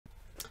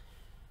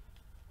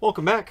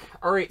Welcome back.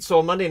 All right,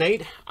 so Monday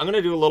night, I'm going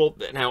to do a little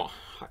bit. Now,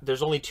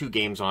 there's only 2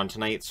 games on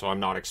tonight, so I'm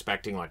not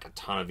expecting like a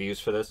ton of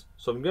views for this.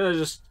 So I'm going to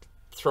just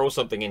throw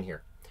something in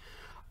here.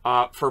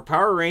 For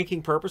power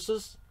ranking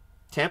purposes,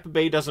 Tampa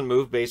Bay doesn't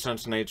move based on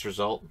tonight's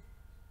result.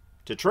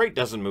 Detroit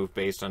doesn't move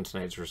based on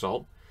tonight's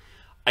result.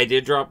 I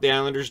did drop the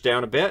Islanders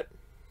down a bit.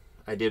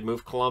 I did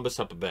move Columbus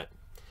up a bit.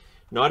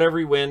 Not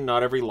every win,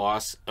 not every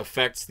loss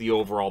affects the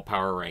overall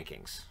power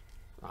rankings.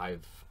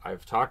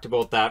 I've talked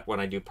about that when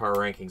I do power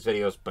rankings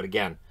videos, but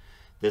again,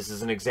 this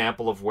is an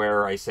example of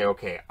where I say,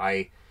 okay,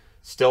 I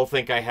still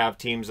think I have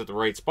teams at the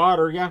right spot,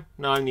 or yeah,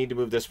 no, I need to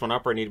move this one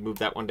up, or I need to move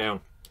that one down.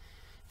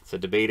 It's a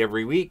debate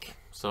every week,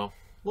 so a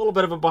little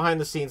bit of a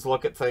behind-the-scenes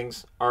look at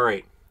things. All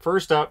right,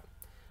 first up,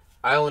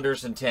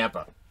 Islanders and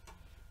Tampa.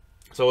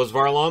 So it was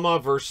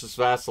Varlamov versus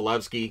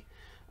Vasilevsky.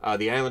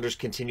 The Islanders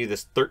continue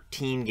this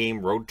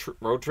 13-game road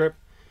trip.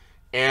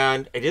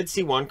 And I did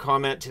see one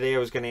comment today I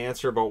was going to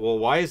answer about, well,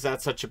 why is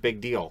that such a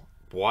big deal?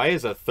 Why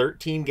is a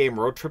 13-game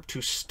road trip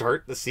to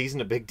start the season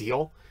a big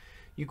deal?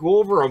 You go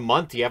over a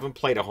month, you haven't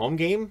played a home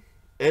game.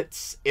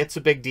 It's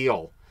a big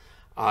deal.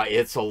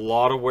 It's a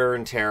lot of wear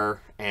and tear.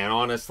 And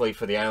honestly,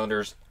 for the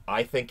Islanders,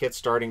 I think it's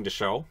starting to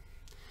show.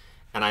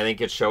 And I think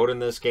it showed in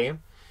this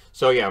game.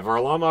 So yeah,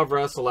 Varlamov,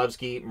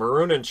 Vasilevsky,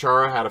 Maroon and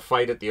Chara had a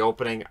fight at the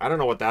opening. I don't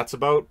know what that's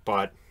about,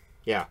 but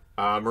yeah,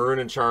 Maroon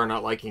and Chara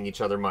not liking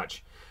each other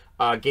much.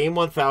 Game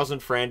 1000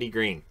 for Andy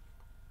Green.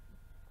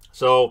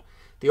 So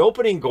the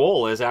opening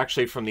goal is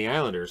actually from the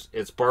Islanders.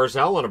 It's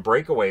Barzal on a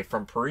breakaway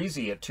from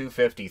Parise at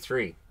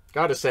 2:53.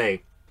 Gotta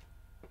say,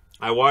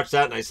 I watched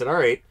that and I said, all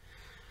right,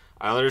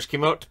 Islanders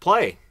came out to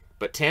play.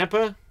 But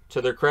Tampa,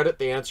 to their credit,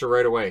 they answer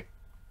right away.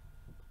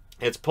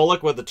 It's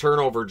Pulock with the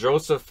turnover.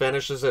 Joseph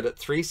finishes it at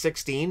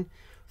 3:16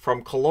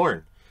 from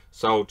Killorn.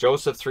 So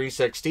Joseph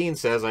 3:16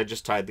 says, I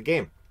just tied the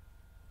game.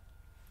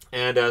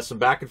 And some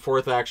back and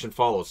forth action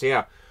follows.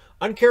 Yeah.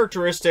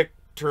 Uncharacteristic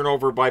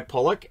turnover by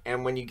Pulock,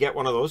 and when you get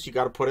one of those, you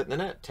got to put it in the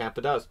net. Tampa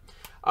does.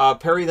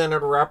 Perry then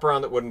had a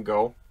wraparound that wouldn't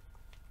go.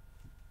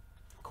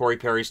 Corey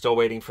Perry still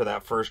waiting for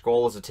that first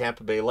goal as a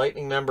Tampa Bay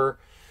Lightning member.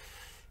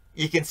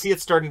 You can see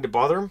it starting to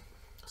bother him.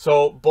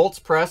 So Bolts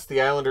pressed,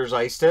 the Islanders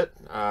iced it.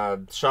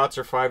 Shots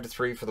are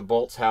 5-3 for the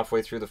Bolts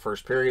halfway through the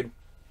first period.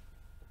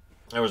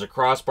 There was a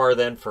crossbar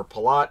then for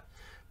Palat.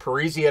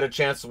 Parise had a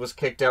chance that was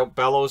kicked out.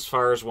 Bellows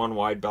fires one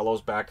wide.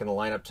 Bellows back in the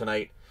lineup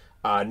tonight.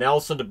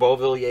 Nelson to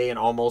Beauvillier and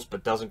almost,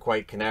 but doesn't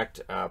quite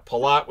connect.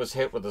 Palat was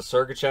hit with a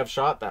Sergachev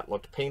shot. That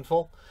looked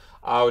painful.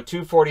 With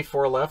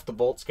 2:44 left, the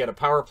Bolts get a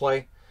power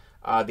play.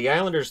 The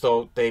Islanders,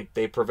 though, they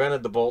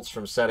prevented the Bolts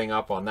from setting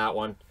up on that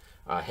one.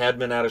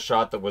 Hedman had a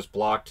shot that was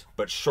blocked.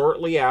 But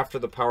shortly after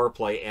the power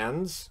play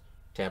ends,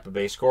 Tampa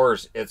Bay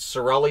scores. It's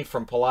Cirelli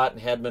from Palat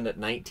and Hedman at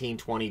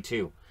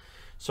 19:22.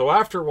 So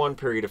after one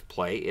period of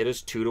play, it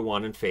is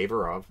 2-1 in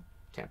favor of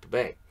Tampa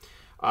Bay.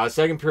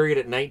 Second period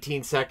at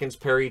 19 seconds,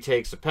 Perry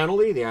takes a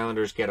penalty. The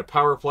Islanders get a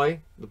power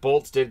play. The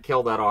Bolts did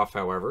kill that off,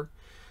 however.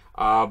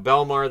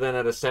 Belmar then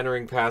had a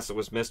centering pass that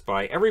was missed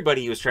by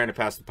everybody he was trying to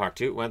pass the puck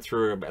to. It went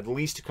through at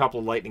least a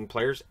couple of Lightning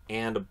players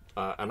and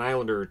an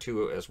Islander or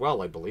two as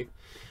well, I believe.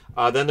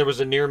 Then there was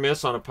a near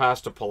miss on a pass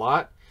to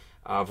Palat.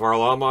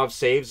 Varlamov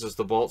saves as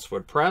the Bolts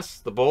would press.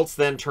 The Bolts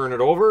then turn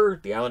it over.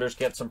 The Islanders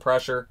get some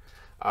pressure.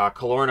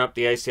 Killorn up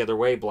the ice the other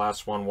way,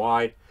 blasts one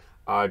wide.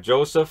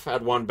 Joseph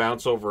had one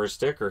bounce over his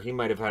stick, or he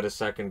might have had his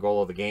second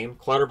goal of the game.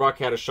 Clutterbuck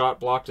had a shot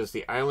blocked as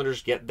the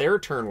Islanders get their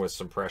turn with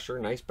some pressure.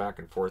 Nice back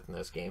and forth in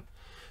this game.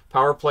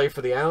 Power play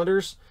for the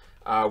Islanders.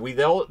 We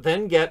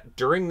then get,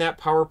 during that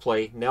power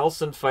play,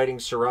 Nelson fighting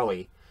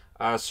Cirelli.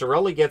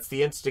 Cirelli gets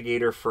the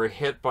instigator for a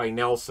hit by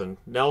Nelson.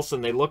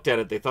 Nelson, they looked at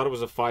it. They thought it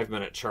was a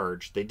 5-minute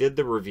charge. They did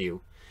the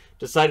review.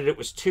 Decided it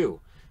was 2.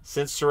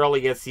 Since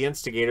Cirelli gets the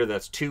instigator,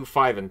 that's 2,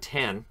 5, and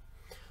 10.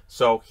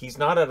 So he's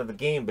not out of the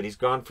game, but he's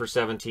gone for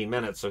 17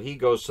 minutes, so he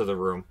goes to the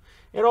room.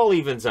 It all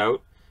evens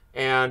out,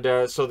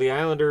 and so the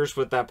Islanders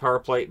with that power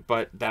play,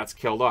 but that's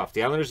killed off.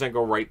 The Islanders then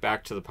go right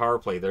back to the power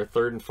play, their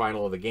third and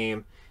final of the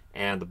game,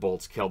 and the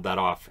Bolts killed that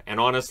off. And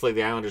honestly,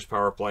 the Islanders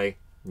power play,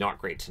 not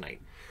great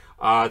tonight.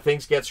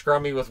 Things get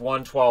scrummy with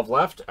 1:12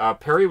 left.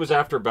 Perry was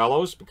after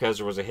Bellows because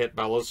there was a hit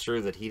Bellows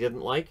through that he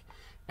didn't like.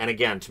 And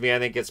again, to me, I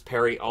think it's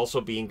Perry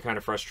also being kind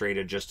of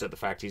frustrated just at the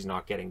fact he's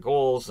not getting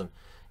goals, and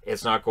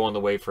it's not going the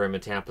way for him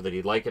in Tampa that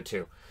he'd like it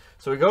to.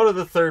 So we go to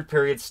the third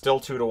period, still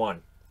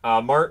 2-1.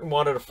 Martin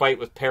wanted to fight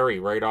with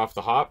Perry right off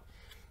the hop.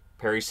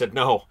 Perry said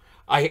no.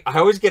 I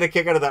always get a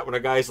kick out of that when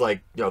a guy's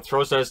like,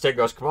 throws down his stick,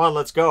 goes, come on,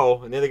 let's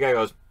go. And the other guy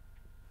goes,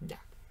 yeah,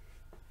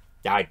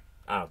 I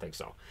don't think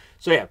so.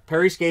 So yeah,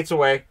 Perry skates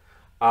away.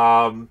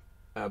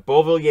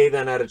 Beauvillier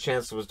then had a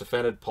chance that was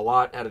defended.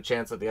 Palat had a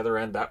chance at the other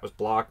end. That was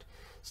blocked.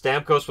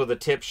 Stamkos with a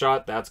tip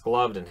shot. That's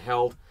gloved and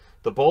held.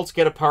 The Bolts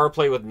get a power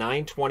play with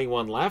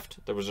 9:21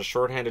 left. There was a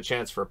shorthanded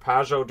chance for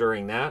Pajot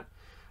during that.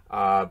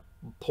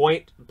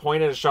 Point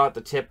at a shot,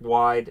 the tip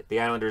wide. The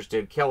Islanders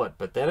did kill it.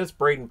 But then it's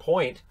Braden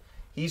Point.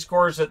 He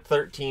scores at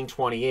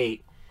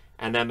 13:28,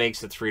 and that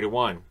makes it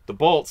 3-1. The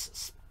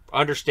Bolts,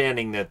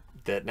 understanding that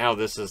now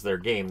this is their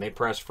game, they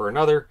press for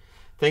another.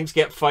 Things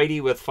get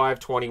fighty with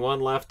 5:21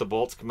 left. The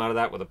Bolts come out of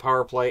that with a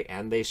power play,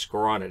 and they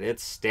score on it.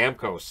 It's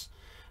Stamkos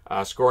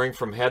scoring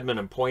from Hedman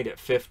and Point at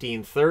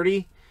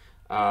 15:30.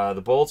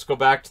 The Bolts go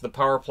back to the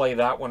power play.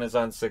 That one is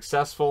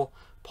unsuccessful.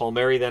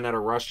 Palmieri then had a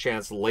rush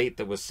chance late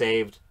that was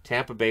saved.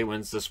 Tampa Bay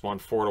wins this one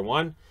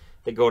 4-1.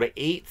 They go to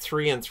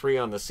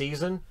 8-3-3 on the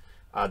season.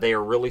 They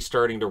are really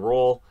starting to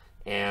roll.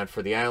 And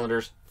for the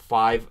Islanders,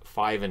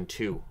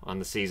 5-5-2 on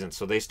the season.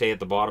 So they stay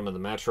at the bottom of the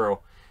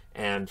Metro.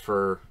 And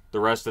for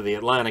the rest of the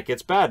Atlantic,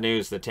 it's bad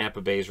news that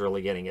Tampa Bay is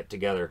really getting it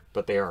together,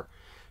 but they are.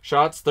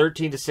 Shots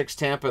 13-6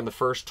 Tampa in the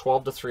first,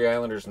 12-3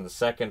 Islanders in the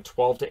second,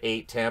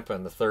 12-8 Tampa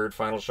in the third.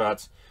 Final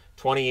shots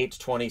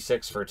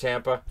 28-26 for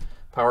Tampa.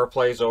 Power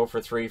plays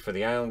 0-3 for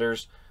the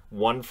Islanders,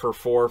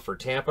 1-4 for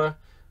Tampa.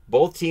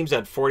 Both teams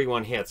had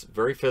 41 hits.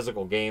 Very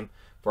physical game.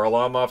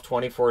 Varlamov,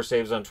 24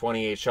 saves on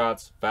 28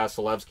 shots.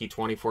 Vasilevsky,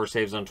 24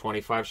 saves on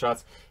 25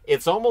 shots.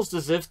 It's almost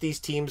as if these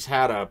teams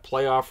had a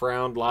playoff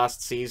round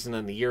last season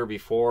and the year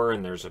before,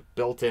 and there's a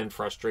built-in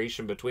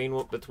frustration between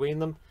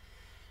them.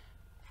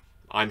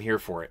 I'm here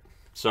for it.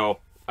 So,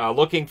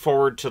 looking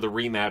forward to the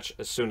rematch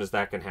as soon as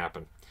that can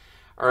happen.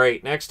 All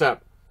right, next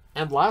up,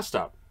 and last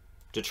up,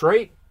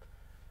 Detroit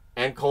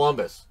and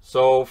Columbus.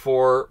 So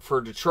for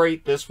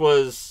Detroit, this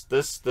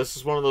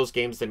is one of those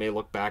games they may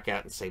look back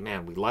at and say,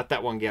 man, we let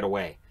that one get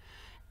away.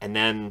 And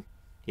then,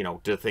 you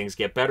know, do things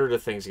get better? Do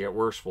things get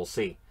worse? We'll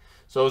see.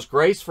 So it was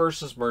Grace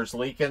versus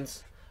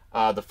Merzlikins.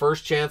 The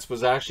first chance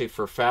was actually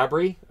for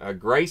Fabry.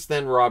 Grace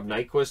then robbed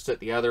Nyquist at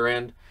the other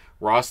end.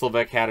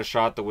 Roslovic had a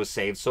shot that was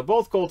saved. So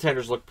both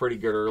goaltenders looked pretty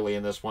good early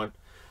in this one.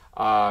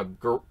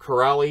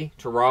 Corelli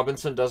to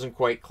Robinson doesn't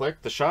quite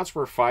click. The shots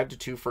were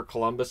 5-2 for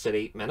Columbus at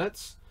 8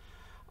 minutes.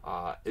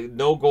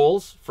 No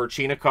goals for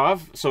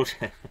Chinakhov. So,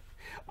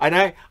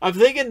 and I'm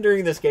thinking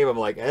during this game, I'm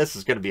like, this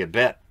is going to be a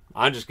bit.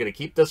 I'm just going to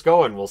keep this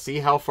going. We'll see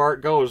how far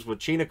it goes with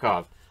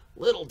Chinakhov.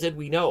 Little did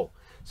we know.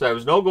 So there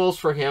was no goals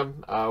for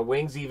him.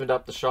 Wings evened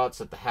up the shots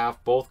at the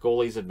half. Both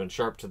goalies had been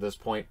sharp to this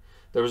point.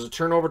 There was a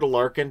turnover to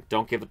Larkin.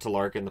 Don't give it to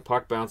Larkin. The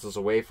puck bounces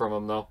away from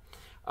him, though.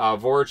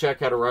 Voracek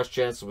had a rush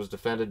chance that was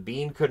defended.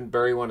 Bean couldn't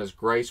bury one as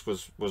Grace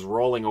was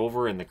rolling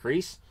over in the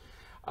crease.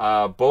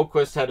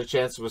 Boquist had a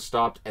chance that was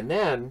stopped. And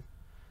then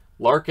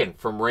Larkin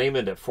from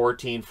Raymond at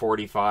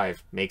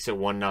 14:45 makes it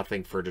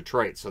 1-0 for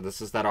Detroit. So this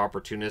is that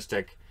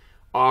opportunistic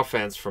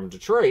offense from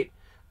Detroit.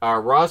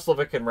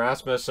 Roslovic and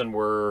Rasmussen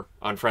were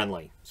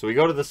unfriendly. So we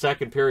go to the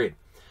second period.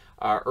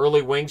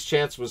 Early Wings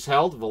chance was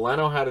held.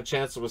 Veleno had a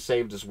chance that was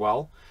saved as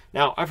well.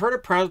 Now, I've heard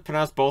it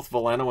pronounced both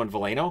Veleno and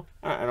Veleno.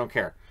 I don't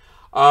care.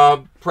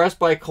 Pressed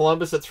by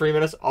Columbus at 3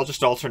 minutes. I'll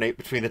just alternate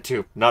between the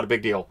two. Not a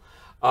big deal.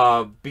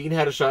 Bean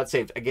had a shot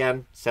saved.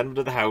 Again, send him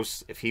to the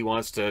house. If he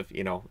wants to,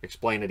 you know,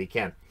 explain it, he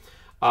can.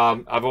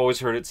 I've always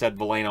heard it said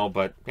Veleno,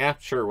 but yeah,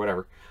 sure,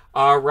 whatever.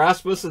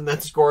 Rasmussen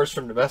then scores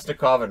from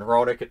Nemesnikov and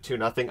Hronik at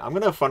 2-0. I'm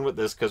going to have fun with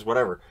this because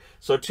whatever.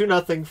 So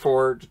 2-0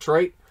 for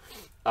Detroit.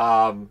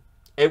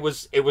 It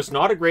was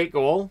not a great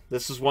goal.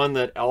 This is one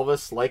that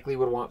Elvis likely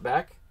would want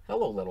back.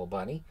 Hello, little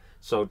bunny.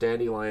 So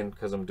Dandelion,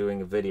 because I'm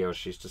doing a video,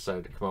 she's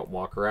decided to come out and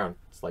walk around.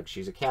 It's like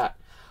she's a cat.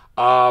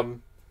 I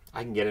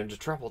can get into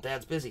trouble.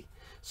 Dad's busy.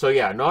 So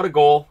yeah, not a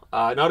goal,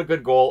 not a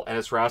good goal, and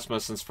it's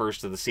Rasmussen's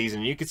first of the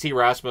season. You could see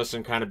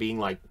Rasmussen kind of being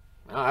like,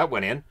 oh, that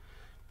went in.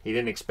 He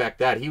didn't expect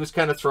that. He was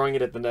kind of throwing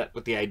it at the net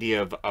with the idea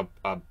of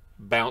a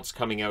bounce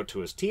coming out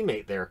to his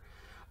teammate there.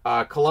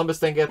 Columbus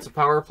then gets a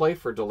power play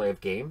for delay of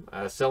game.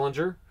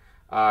 Sillinger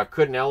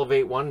couldn't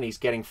elevate one, and he's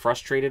getting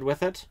frustrated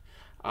with it.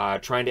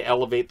 Trying to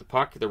elevate the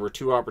puck. There were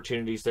 2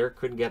 opportunities there.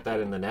 Couldn't get that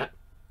in the net.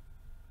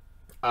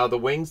 The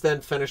Wings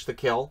then finish the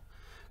kill.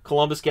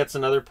 Columbus gets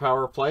another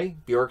power play.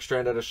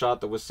 Bjorkstrand had a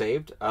shot that was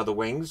saved. The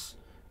Wings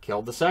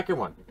killed the second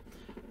one.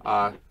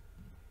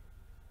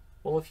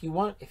 Well, if you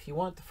want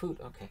the food,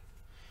 okay.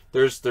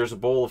 There's a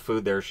bowl of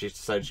food there. She's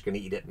decided she's going to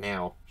eat it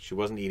now. She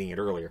wasn't eating it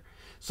earlier.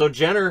 So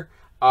Jenner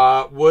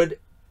would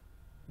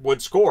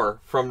score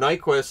from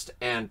Nyquist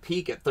and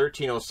Peak at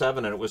 13:07,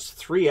 and it was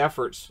 3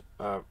 efforts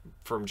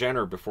from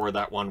Jenner before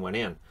that one went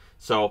in.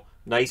 So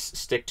nice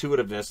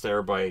stick-to-itiveness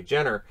there by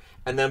Jenner.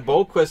 And then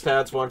Boquist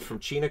adds one from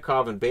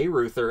Chinakhov and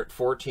Bayreuther at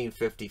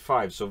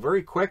 14:55. So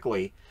very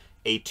quickly,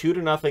 a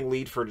 2-0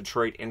 lead for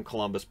Detroit in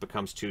Columbus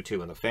becomes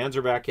 2-2, and the fans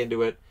are back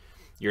into it.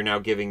 You're now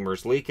giving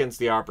Merzlikins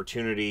the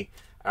opportunity,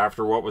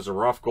 after what was a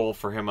rough goal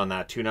for him on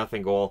that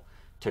 2-0 goal,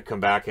 to come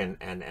back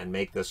and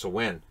make this a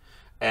win.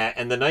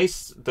 And the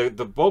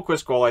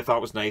Boquist goal I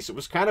thought was nice. It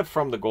was kind of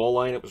from the goal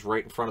line. It was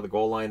right in front of the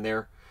goal line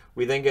there.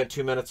 We then get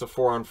 2 minutes of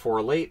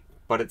 4-on-4 late,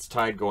 but it's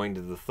tied going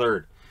to the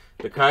third.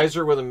 De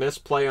Keyser with a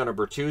misplay on a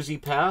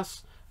Bertuzzi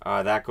pass.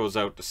 That goes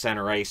out to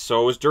center ice.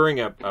 So it was during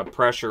a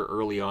pressure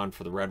early on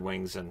for the Red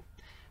Wings, and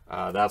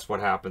that's what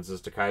happens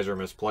is De Keyser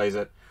misplays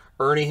it.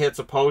 Ernie hits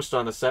a post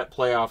on a set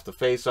play off the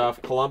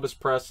faceoff. Columbus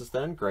presses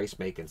then. Grace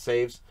making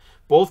saves.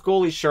 Both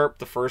goalies sharp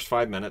the first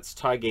 5 minutes.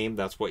 Tie game.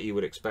 That's what you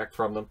would expect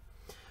from them.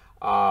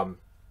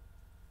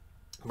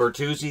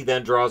 Bertuzzi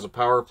then draws a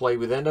power play.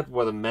 We end up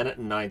with 1 minute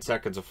and 9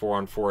 seconds of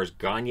 4-on-4 as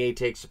Gagne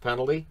takes a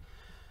penalty.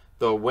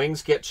 The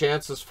Wings get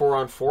chances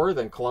 4-on-4.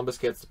 Then Columbus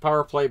gets the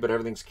power play, but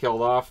everything's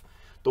killed off.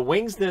 The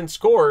Wings then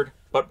scored,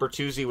 but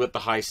Bertuzzi with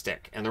the high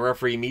stick. And the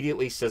referee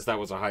immediately says that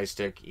was a high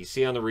stick. You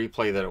see on the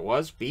replay that it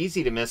was. Be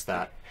easy to miss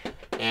that.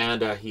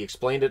 And he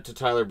explained it to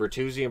Tyler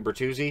Bertuzzi, and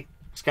Bertuzzi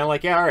was kind of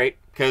like, yeah, all right,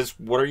 because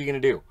what are you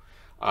going to do?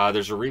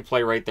 There's a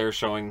replay right there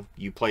showing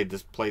you played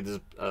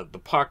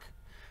the puck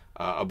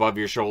above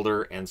your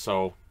shoulder, and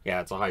so, yeah,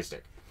 it's a high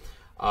stick.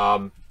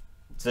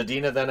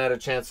 Zadina then had a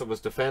chance that was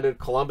defended.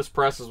 Columbus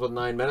presses with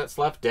 9 minutes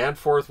left.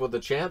 Danforth with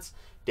a chance.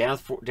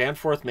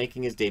 Danforth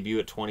making his debut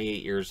at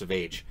 28 years of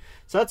age.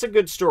 So that's a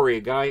good story. A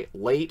guy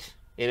late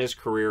in his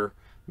career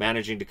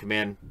managing to come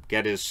in,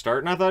 get his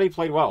start, and I thought he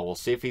played well. We'll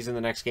see if he's in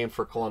the next game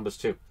for Columbus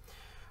too.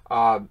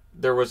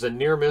 There was a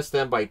near miss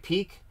then by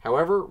Peak.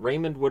 However,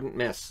 Raymond wouldn't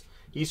miss.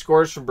 He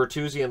scores from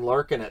Bertuzzi and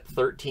Larkin at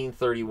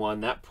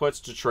 13:31. That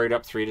puts Detroit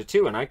up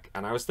 3-2.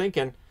 And I was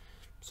thinking,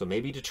 so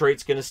maybe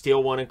Detroit's going to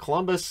steal one in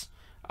Columbus.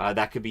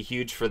 That could be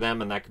huge for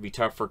them, and that could be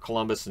tough for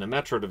Columbus in a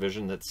Metro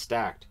division that's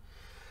stacked.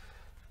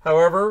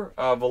 However,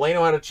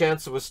 Veleno had a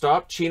chance that was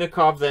stopped.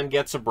 Chinakhov then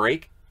gets a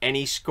break, and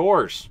he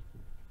scores.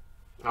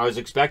 I was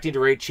expecting to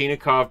rate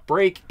Chinakhov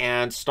break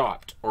and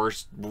stopped, or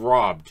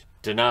robbed,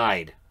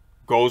 denied,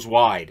 goes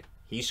wide.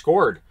 He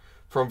scored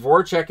from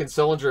Voracek and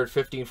Sillinger at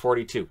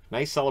 15:42.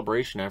 Nice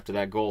celebration after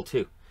that goal,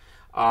 too.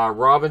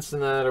 Robinson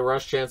then had a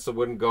rush chance that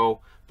wouldn't go,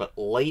 but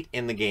late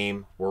in the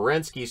game,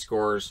 Werenski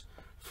scores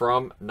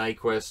from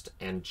Nyquist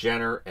and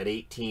Jenner at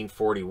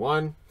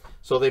 18:41.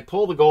 So they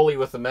pull the goalie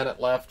with a minute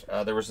left.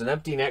 There was an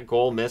empty net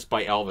goal missed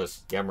by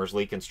Elvis. Yemmers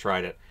Leakins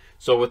tried it.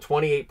 So with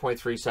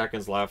 28.3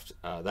 seconds left,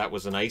 that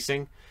was an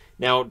icing.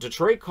 Now,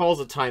 Detroit calls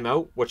a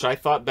timeout, which I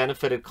thought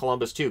benefited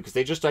Columbus too, because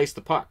they just iced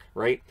the puck,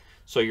 right?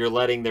 So you're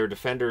letting their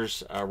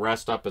defenders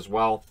rest up as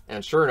well.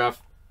 And sure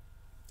enough,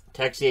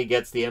 Texier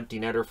gets the empty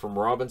netter from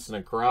Robinson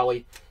and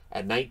Corrali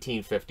at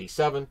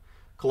 19:57.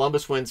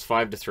 Columbus wins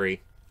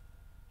 5-3.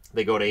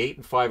 They go to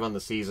 8-5 on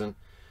the season.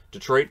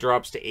 Detroit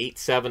drops to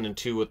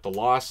 8-7-2 with the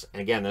loss. And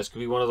again, this could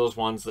be one of those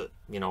ones that,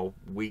 you know,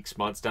 weeks,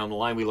 months down the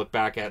line, we look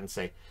back at and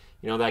say,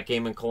 you know, that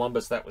game in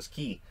Columbus, that was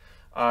key.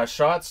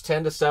 Shots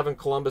 10-7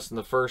 Columbus in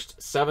the first,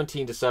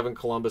 17-7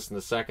 Columbus in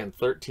the second,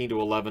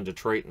 13-11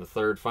 Detroit in the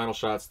third. Final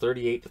shots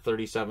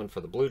 38-37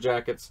 for the Blue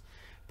Jackets.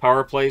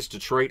 Power plays,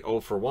 Detroit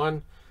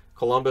 0-for-1.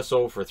 Columbus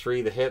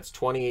 0-for-3. The hits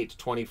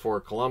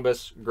 28-24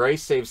 Columbus.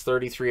 Grace saves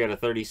 33 out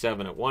of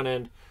 37 at one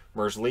end.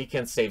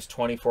 Merzlikins saves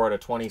 24 out of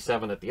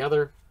 27 at the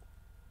other.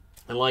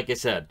 And like I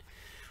said,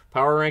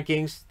 power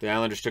rankings, the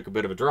Islanders took a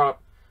bit of a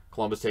drop.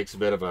 Columbus takes a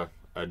bit of a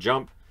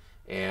jump.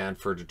 And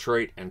for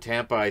Detroit and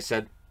Tampa, I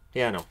said,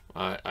 yeah, no,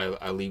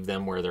 I leave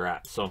them where they're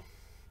at. So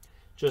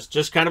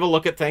just kind of a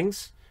look at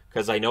things,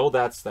 because I know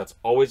that's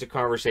always a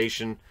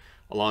conversation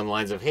along the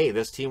lines of, hey,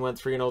 this team went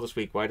 3-0 this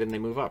week. Why didn't they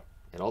move up?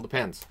 It all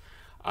depends.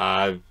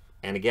 And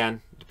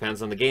again, it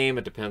depends on the game.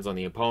 It depends on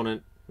the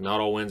opponent. Not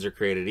all wins are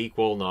created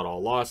equal. Not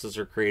all losses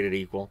are created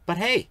equal. But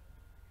hey,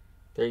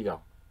 there you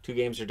go. 2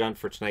 games are done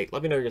for tonight.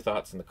 Let me know your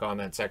thoughts in the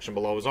comment section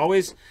below. As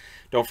always,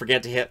 don't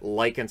forget to hit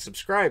like and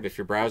subscribe if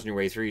you're browsing your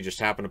way through. You just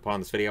happened upon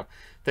this video.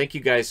 Thank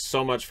you guys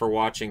so much for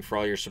watching, for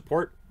all your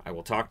support. I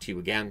will talk to you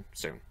again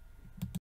soon.